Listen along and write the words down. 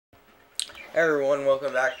Hey everyone,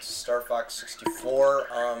 welcome back to Star Fox 64.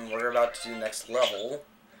 We're about to do the next level,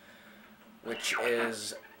 which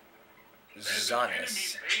is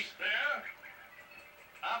Zunus.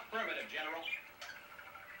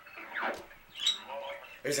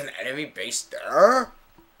 There's an enemy base there?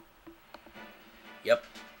 Yep.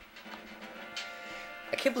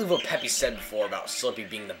 I can't believe what Peppy said before about Slippy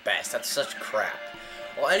being the best. That's such crap.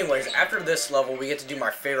 Well, anyways, after this level, we get to do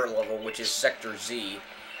my favorite level, which is Sector Z.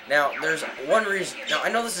 Now, there's one reason. Now, I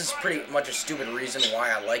know this is pretty much a stupid reason why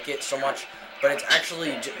I like it so much, but it's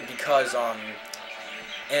actually because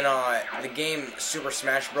in the game Super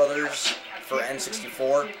Smash Brothers for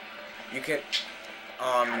N64, you can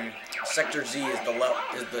Sector Z is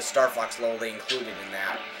the Star Fox level they included in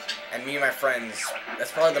that, and me and my friends,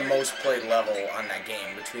 that's probably the most played level on that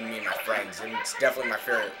game between me and my friends, and it's definitely my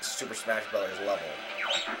favorite Super Smash Brothers level.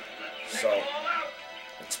 So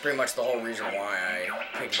it's pretty much the whole reason why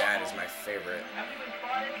I picked that as my favorite.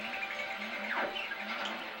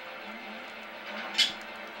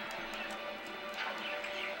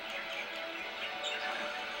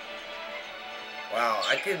 Wow,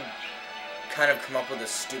 I could kind of come up with a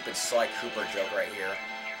stupid Sly Cooper joke right here.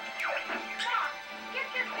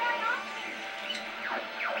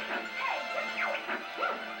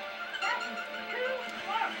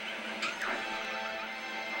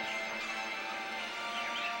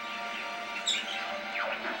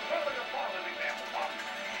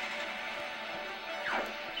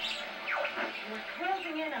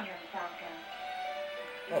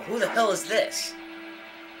 Oh, who the hell is this?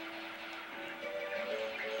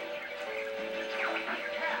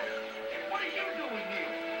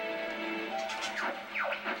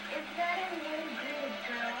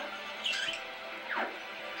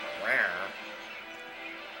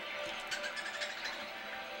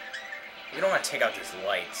 We don't want to take out these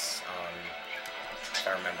lights, if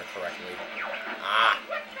I remember correctly. Ah!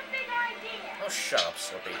 Oh, shut up,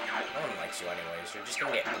 Slippy. No one likes you anyways. You're just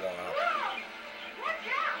gonna get blown up.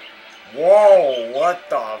 Whoa! What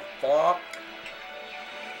the fuck?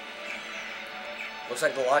 Looks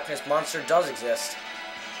like the Loch Ness Monster does exist.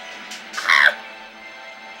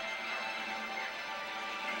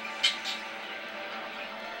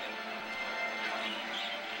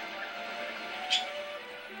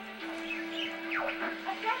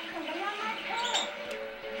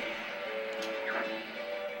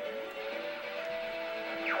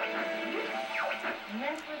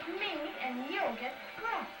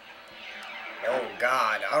 Oh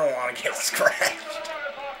god, I don't want to get scratched.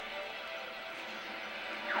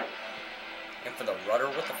 And for the rudder,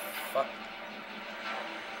 what the fuck?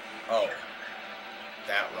 Oh.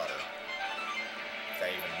 That rudder. If that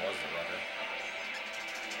even was the rudder.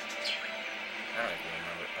 I don't even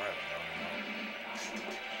remember. I don't know anymore.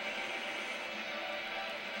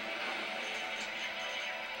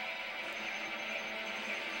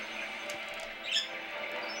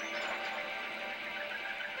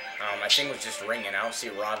 My thing was just ringing. I don't see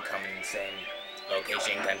Rob coming and saying,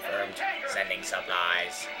 location confirmed, sending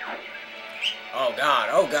supplies. Oh god,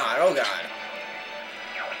 oh god, oh god.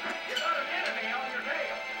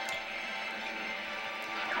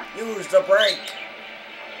 Use the brake.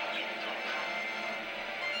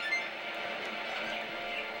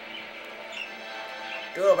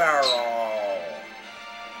 Do a barrel roll.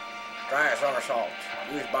 Try a somersault.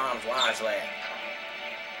 Use bombs wisely.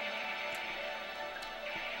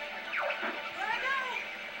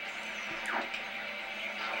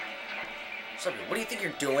 What do you think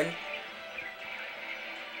you're doing?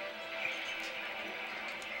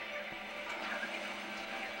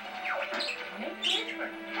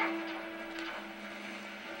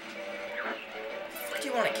 What do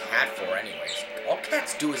you want a cat for anyways? All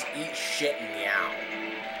cats do is eat shit and meow.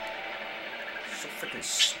 So freaking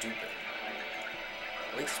stupid.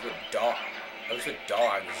 At least with dogs.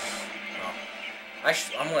 Oh.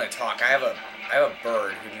 I'm gonna talk. I have a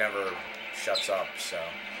bird who never shuts up, so.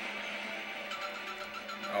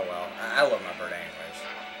 Oh well, I love my bird anyways.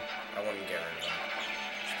 I wouldn't get rid of him.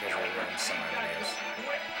 Just because I ruined some of my videos.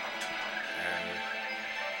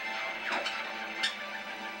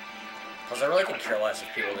 Plus I really could care less if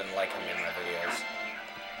people didn't like him in my videos.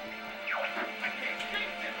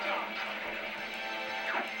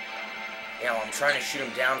 You know, I'm trying to shoot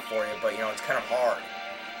him down for you, but you know, it's kind of hard.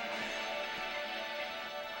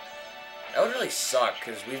 That would really suck,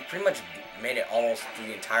 because we've pretty much made it almost through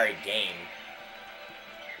the entire game.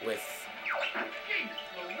 With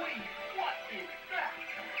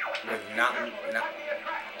not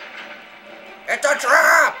it's a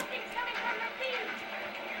trap!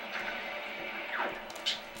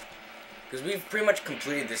 Because we've pretty much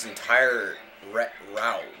completed this entire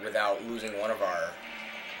route without losing one of our,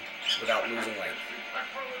 without losing like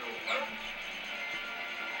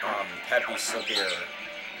Peppy, Slippy, or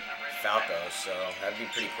Falco. So that'd be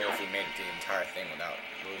pretty cool if we made it the entire thing without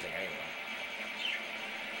losing anyone.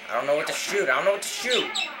 I don't know what to shoot. I don't know what to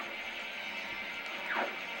shoot.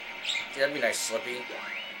 See, that'd be nice, Slippy.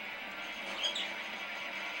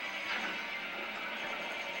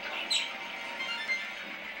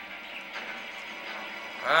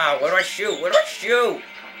 Ah, where do I shoot? Where do I shoot?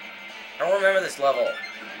 I don't remember this level.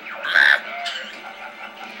 Ah!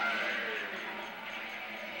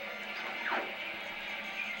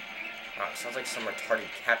 Oh, it sounds like some retarded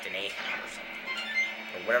Captain Ahab or something.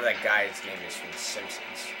 Or whatever that guy's name is from The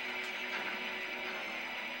Simpsons.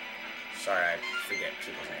 Sorry, I forget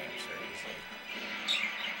people's names very easily.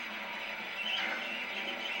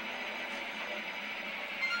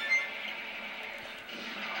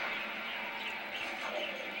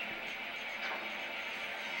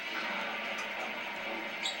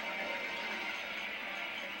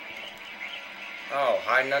 Oh,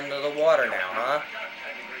 hiding under the water now, huh?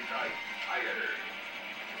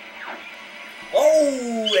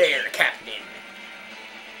 Oh, there, Captain.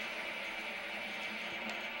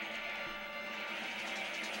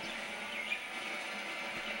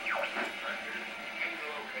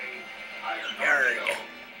 Yarg.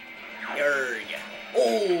 Yarg.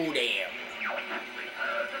 Oh, damn.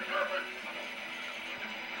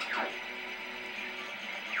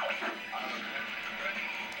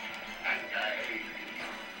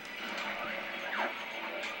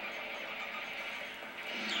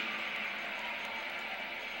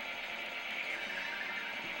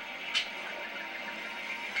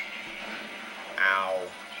 Ow.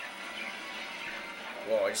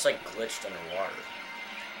 Whoa, I just like glitched underwater.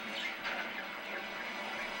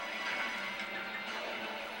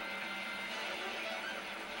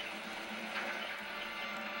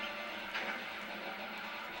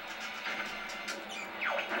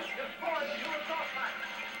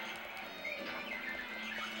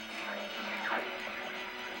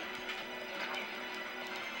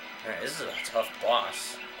 Man, this is a tough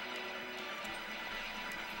boss.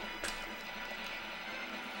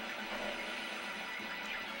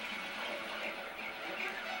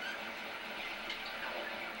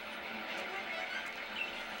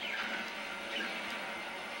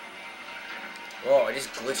 Whoa, I just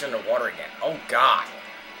glitched underwater again. Oh god.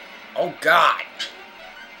 Oh god.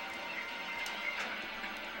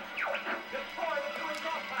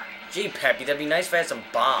 Gee, Peppy, that'd be nice if I had some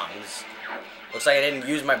bombs. Looks like I didn't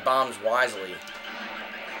use my bombs wisely.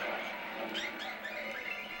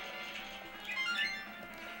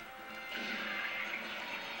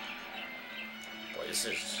 Boy, this is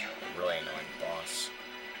a really annoying boss.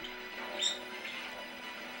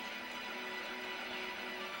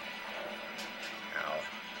 Ow.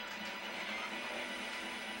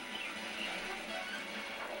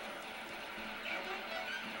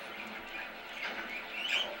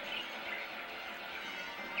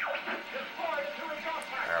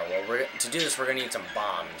 Well, to do this, we're gonna need some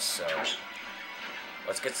bombs, so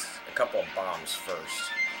let's get a couple of bombs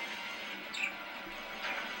first.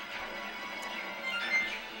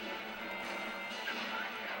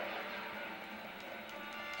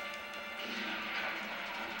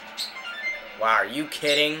 Wow, are you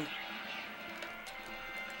kidding?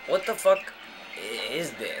 What the fuck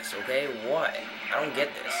is this, okay? What? I don't get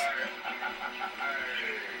this.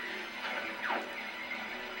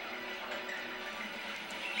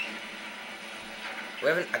 We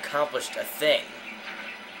haven't accomplished a thing.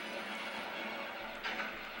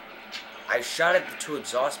 I shot at the two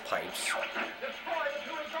exhaust pipes.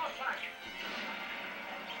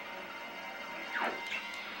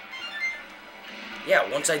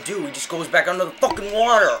 Yeah, once I do, he just goes back under the fucking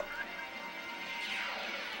water.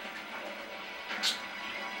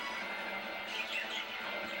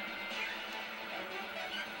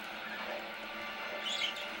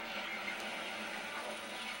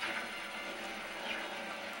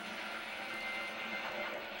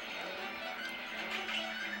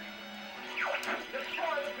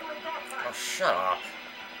 Oh, shut up.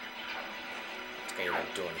 This guy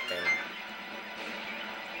won't do anything.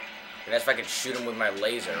 And that's if I could shoot him with my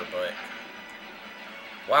laser, but...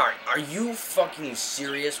 Wow, are you fucking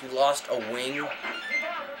serious? We lost a wing?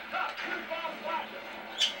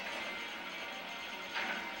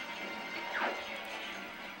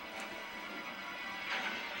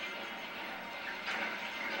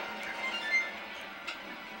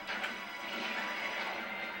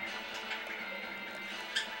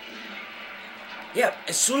 Yeah,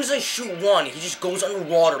 as soon as I shoot one, he just goes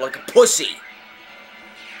underwater like a pussy.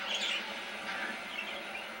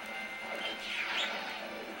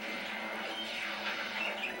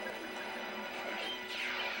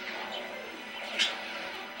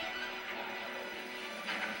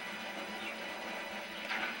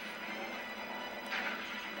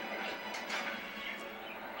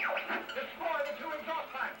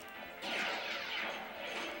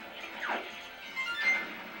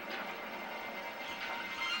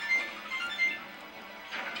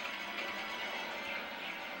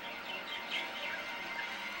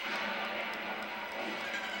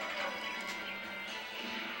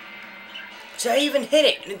 See, I even hit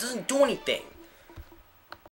it, and it doesn't do anything.